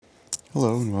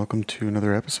Hello and welcome to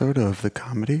another episode of The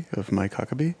Comedy of Mike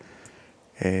Huckabee,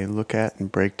 a look at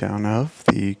and breakdown of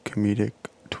the comedic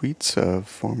tweets of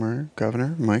former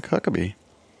Governor Mike Huckabee.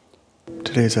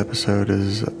 Today's episode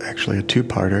is actually a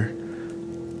two-parter.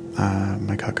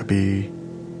 Mike Huckabee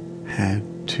had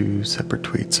two separate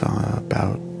tweets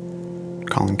about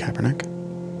Colin Kaepernick.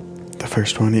 The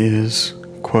first one is,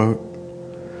 quote,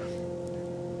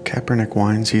 Kaepernick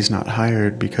whines he's not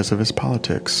hired because of his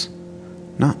politics.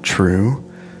 Not true.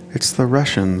 It's the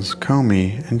Russians,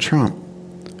 Comey, and Trump.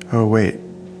 Oh wait,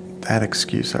 that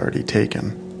excuse already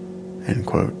taken. End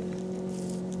quote.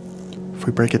 If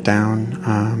we break it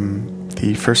down,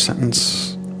 the first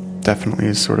sentence definitely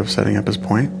is sort of setting up his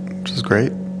point, which is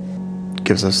great. It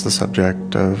gives us the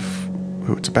subject of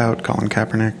who it's about, Colin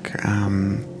Kaepernick,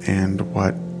 and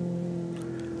what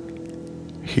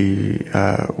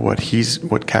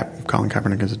Colin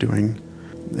Kaepernick is doing,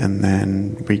 and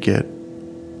then we get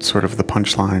sort of the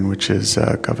punchline, which is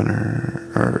Governor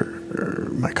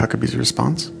Mike Huckabee's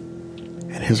response,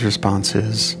 and his response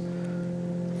is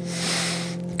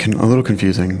a little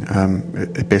confusing.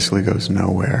 It basically goes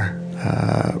nowhere,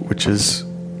 which is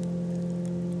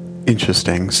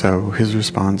interesting. So his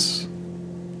response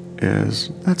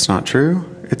is, "That's not true.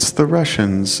 It's the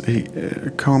Russians,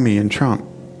 Comey and Trump."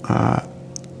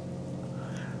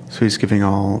 So he's giving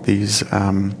all these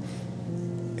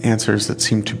answers that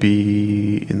seem to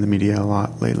be in the media a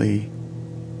lot lately,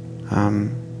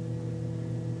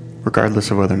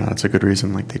 regardless of whether or not it's a good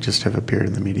reason. Like, they just have appeared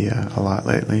in the media a lot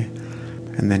lately.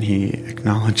 And then he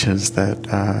acknowledges that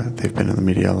they've been in the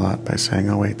media a lot by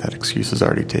saying, oh wait, that excuse is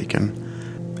already taken.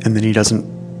 And then he doesn't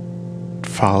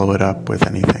follow it up with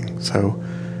anything. So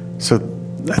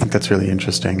I think that's really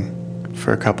interesting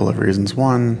for a couple of reasons.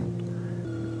 One,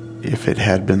 if it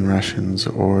had been Russians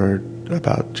or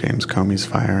about James Comey's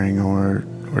firing or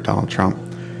Donald Trump,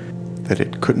 that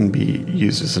it couldn't be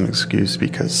used as an excuse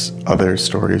because other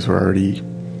stories were already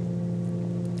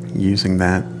using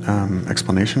that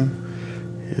explanation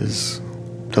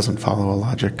doesn't follow a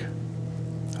logic.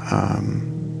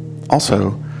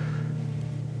 Also,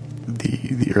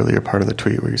 the earlier part of the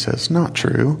tweet where he says not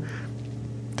true,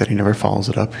 that he never follows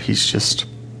it up. He's just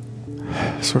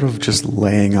sort of just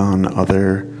laying on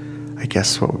other, I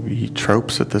guess what would be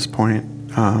tropes at this point,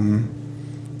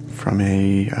 from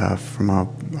a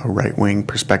right-wing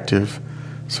perspective,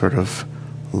 sort of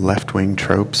left-wing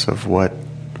tropes of what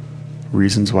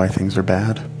reasons why things are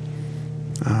bad.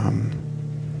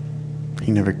 He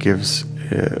never gives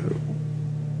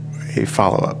a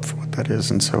follow-up for what that is,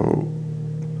 and so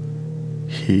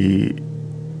he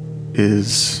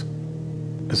is,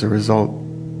 as a result,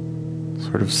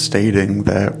 sort of stating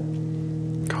that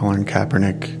Colin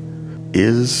Kaepernick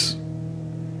is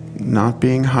not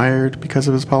being hired because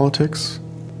of his politics,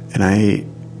 and I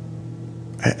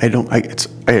don't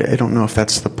know if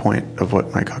that's the point of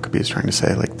what Mike Huckabee is trying to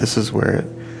say. Like, this is where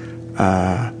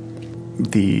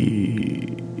the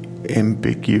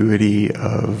ambiguity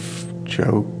of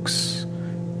jokes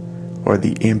or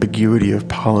the ambiguity of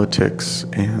politics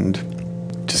and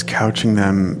just couching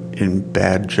them in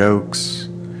bad jokes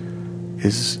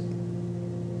is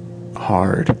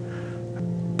hard,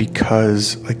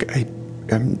 because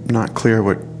I'm not clear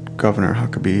what Governor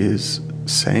Huckabee is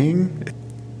saying,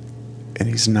 and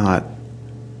he's not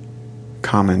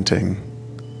commenting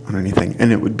on anything.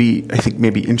 And it would be, I think,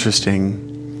 maybe interesting,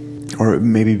 or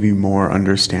maybe be more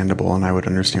understandable, and I would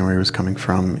understand where he was coming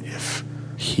from if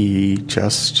he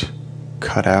just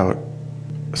cut out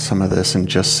some of this and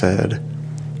just said,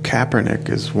 Kaepernick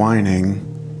is whining,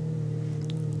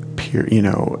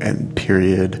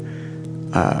 period,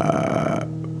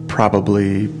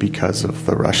 probably because of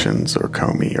the Russians or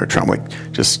Comey or Trump.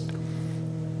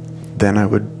 Then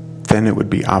it would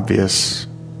be obvious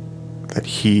that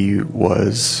he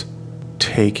was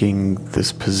taking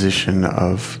this position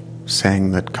of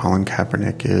saying that Colin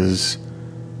Kaepernick is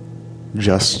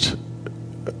just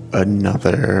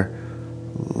another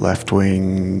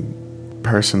left-wing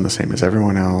person, the same as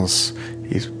everyone else.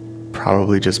 He's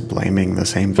probably just blaming the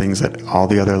same things that all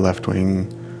the other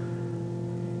left-wing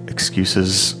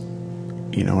excuses,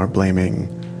 are blaming,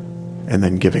 and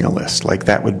then giving a list. Like,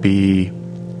 that would be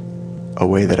a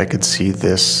way that I could see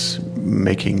this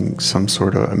making sense.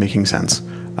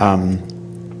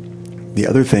 The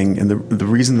other thing, and the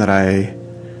reason that I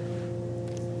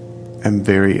am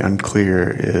very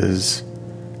unclear, is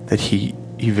that he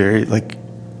very,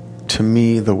 to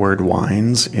me, the word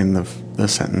whines in the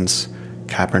sentence,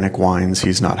 Kaepernick whines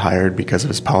he's not hired because of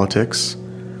his politics,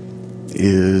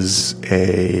 is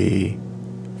a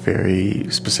very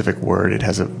specific word. It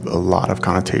has a lot of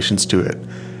connotations to it,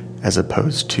 as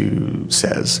opposed to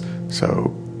says.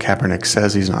 So Kaepernick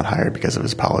says he's not hired because of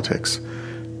his politics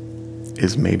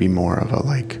is maybe more of a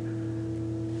like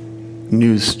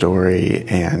news story,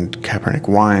 and Kaepernick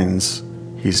whines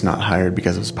he's not hired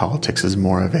because of his politics is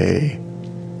more of a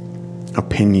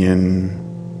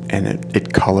opinion, and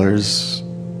it colors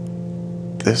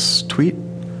this tweet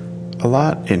a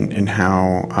lot in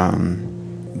how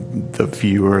the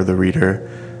viewer, the reader,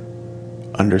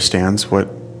 understands what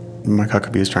Mike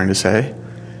Huckabee is trying to say.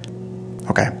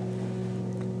 Okay,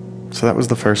 so that was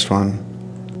the first one.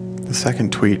 The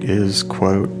second tweet is,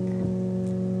 quote,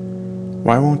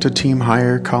 "Why won't a team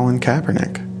hire Colin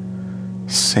Kaepernick?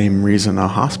 Same reason a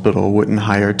hospital wouldn't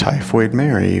hire Typhoid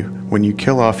Mary. When you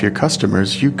kill off your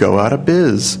customers, you go out of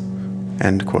biz."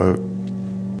 End quote.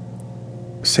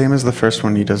 Same as the first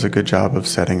one, he does a good job of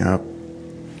setting up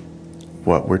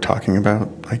what we're talking about,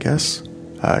 I guess,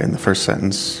 in the first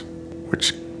sentence,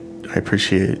 which I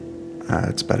appreciate.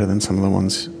 It's better than some of the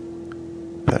ones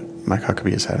that Mike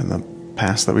Huckabee has had in the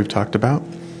past that we've talked about.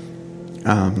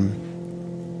 And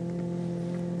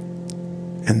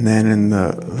then in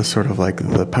the sort of like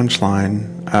the punchline,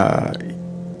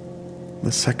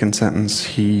 the second sentence,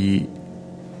 he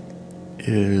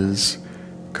is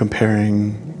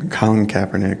comparing Colin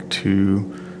Kaepernick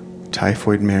to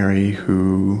Typhoid Mary,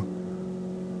 who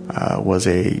was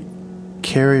a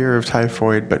carrier of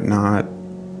typhoid, but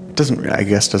doesn't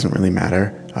really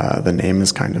matter. The name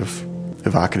is kind of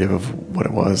evocative of what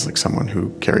it was, like someone who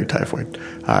carried typhoid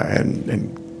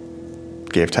and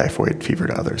gave typhoid fever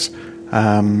to others.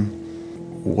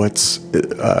 What's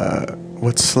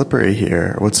slippery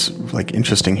here, what's like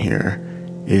interesting here,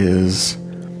 is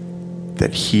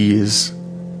that he's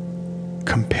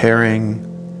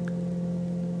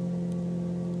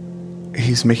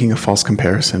he's making a false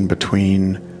comparison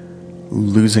between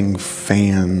losing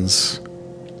fans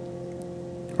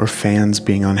or fans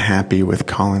being unhappy with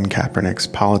Colin Kaepernick's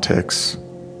politics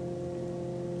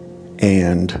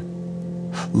and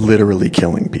literally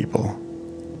killing people.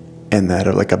 And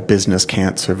that like a business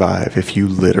can't survive if you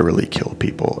literally kill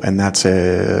people. And that's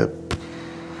I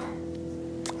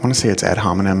want to say it's ad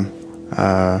hominem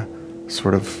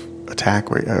sort of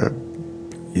attack where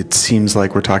it seems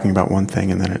like we're talking about one thing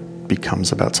and then it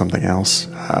becomes about something else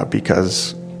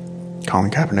because Colin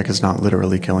Kaepernick is not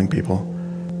literally killing people.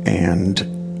 And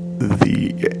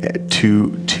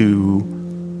to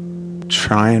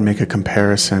try and make a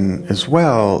comparison as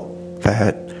well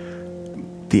that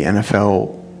the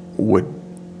NFL would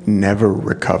never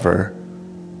recover,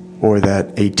 or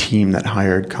that a team that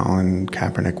hired Colin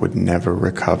Kaepernick would never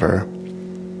recover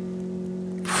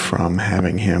from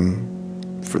having him,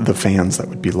 for the fans that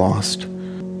would be lost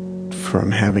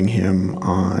from having him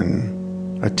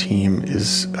on a team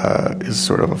is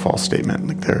sort of a false statement.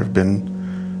 Like there have been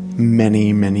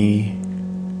many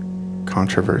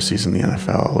controversies in the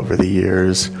NFL over the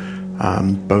years,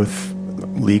 both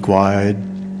league-wide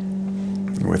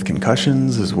with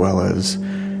concussions as well as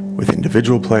with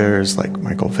individual players like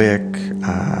Michael Vick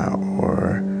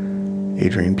or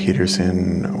Adrian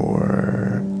Peterson,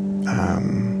 or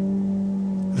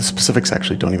the specifics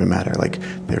actually don't even matter. Like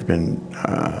there have been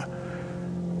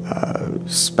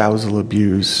spousal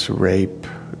abuse, rape,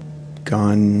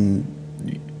 gun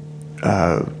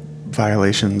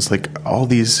violations, like all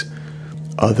these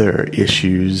other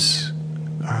issues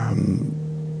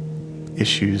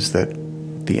that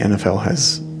the NFL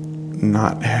has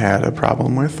not had a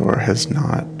problem with or has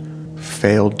not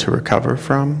failed to recover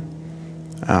from.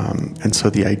 And so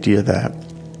the idea that,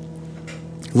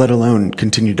 let alone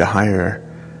continue to hire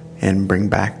and bring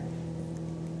back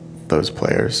those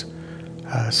players,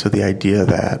 so the idea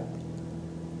that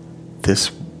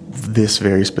this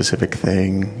very specific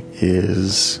thing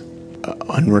is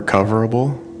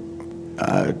unrecoverable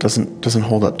doesn't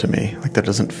hold up to me. Like that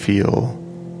doesn't feel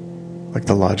like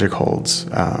the logic holds.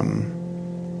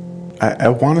 I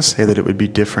want to say that it would be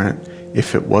different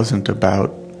if it wasn't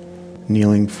about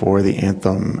kneeling for the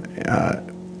anthem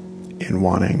and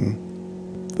wanting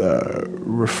the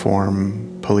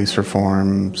reform, police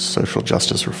reform, social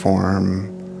justice reform.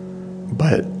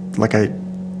 But like I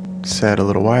said a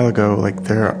little while ago, like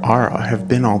there have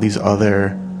been all these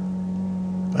other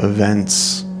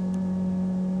events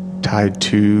tied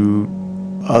to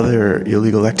other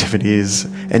illegal activities,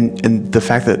 and the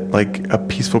fact that like a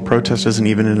peaceful protest isn't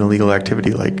even an illegal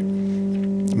activity like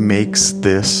makes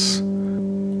this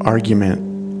argument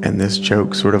and this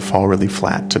joke sort of fall really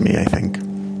flat to me, I think.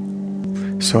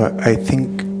 So I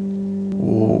think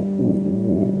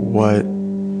what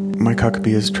Mike Huckabee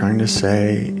is trying to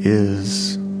say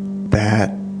is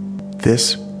that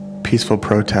this peaceful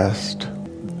protest,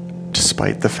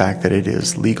 despite the fact that it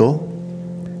is legal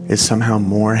is somehow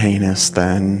more heinous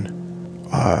than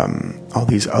all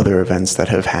these other events that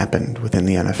have happened within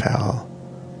the NFL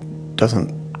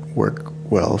doesn't work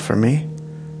well for me.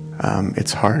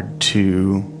 It's hard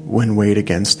to, when weighed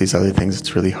against these other things,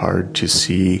 it's really hard to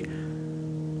see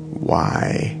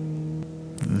why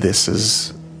this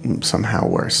is somehow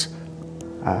worse.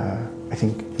 I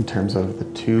think in terms of the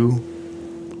two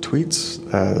tweets,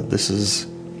 this is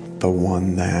the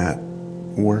one that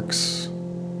works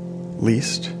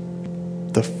least.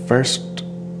 The first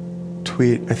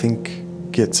tweet, I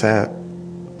think, gets at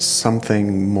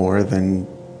something more than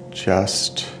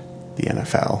just the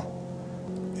NFL.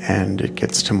 And it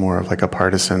gets to more of like a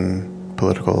partisan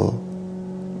political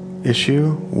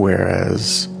issue,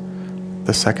 whereas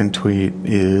the second tweet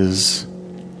is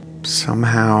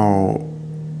somehow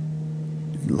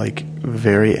like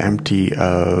very empty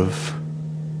of,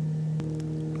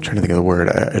 I'm trying to think of the word,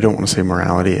 I don't want to say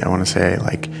morality, I want to say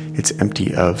like it's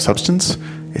empty of substance,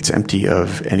 it's empty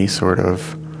of any sort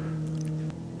of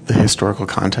the historical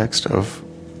context of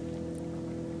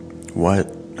what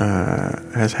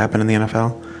has happened in the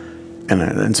NFL.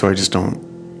 And so I just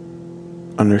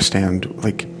don't understand,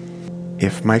 like,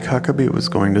 if Mike Huckabee was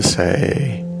going to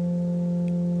say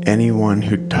anyone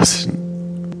who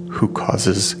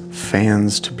causes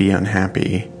fans to be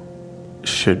unhappy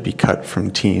should be cut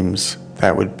from teams,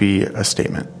 that would be a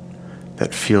statement.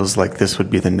 That feels like this would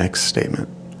be the next statement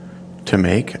to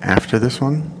make after this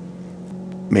one.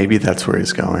 Maybe that's where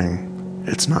he's going.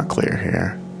 It's not clear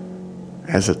here.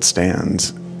 As it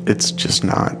stands, it's just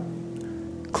not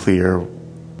clear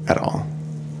at all.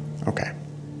 Okay.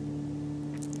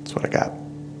 That's what I got.